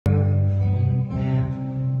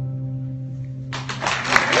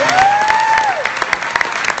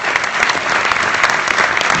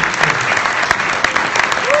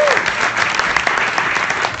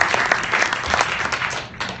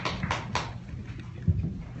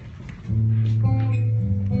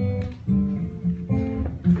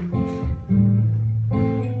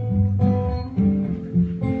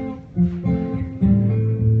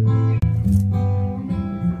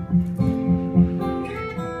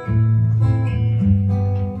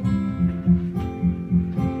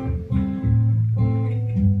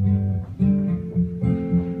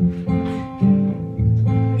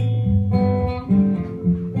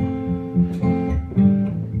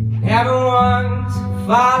one to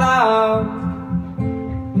follow,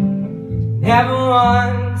 never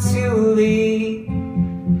one to lead,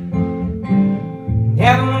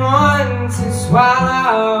 never one to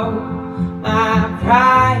swallow my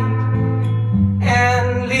pride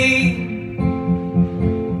and leave.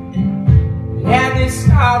 And this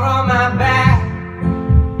scar on my back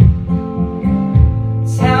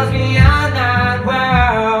tells me I'm not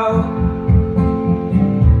well,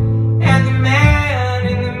 and the man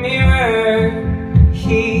in the mirror,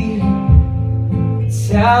 he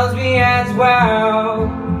tells me as well.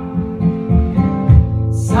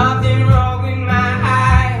 Something wrong with my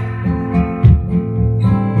eye,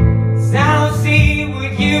 'cause I don't see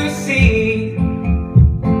what you see.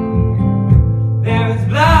 There's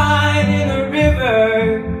blood in the river,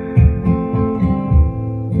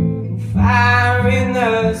 fire in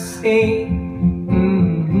the sea.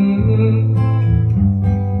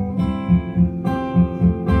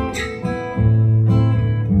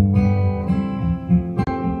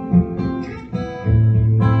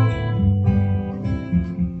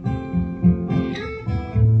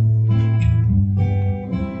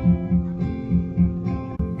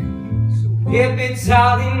 If it's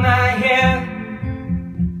all in my head,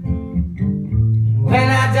 when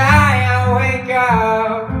I die I wake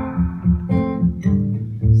up,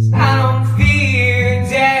 'cause I don't fear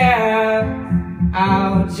death.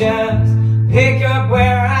 I'll just pick up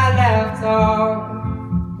where I left off.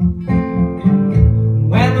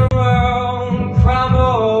 When the world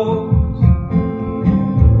crumbles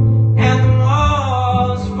and the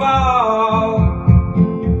walls fall,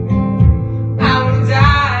 I will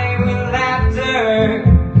die with laughter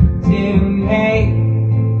to make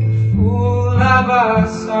a fool of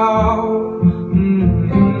us all.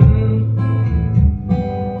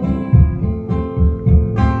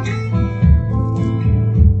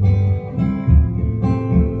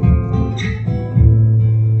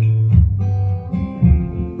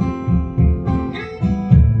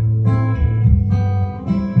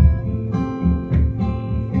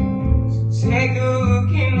 Take a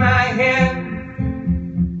look in my head,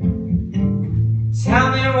 tell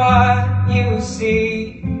me what you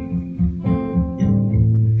see.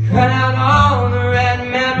 Cut out all the red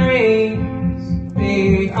memories,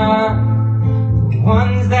 they are the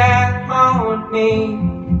ones that haunt me.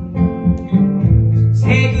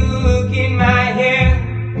 Take a look in my head,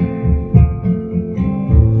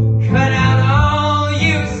 cut out all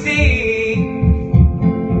you see.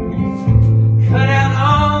 Cut out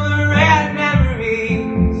all the red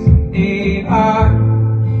memories, they are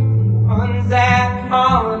the ones that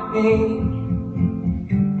haunt me.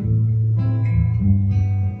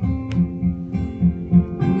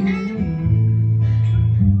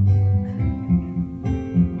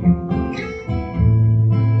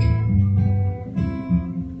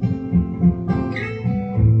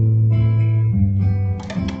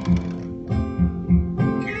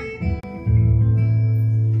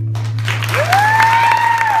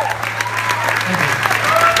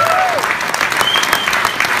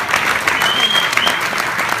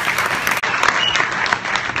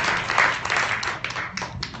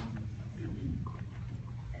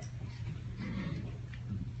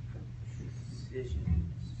 Decision.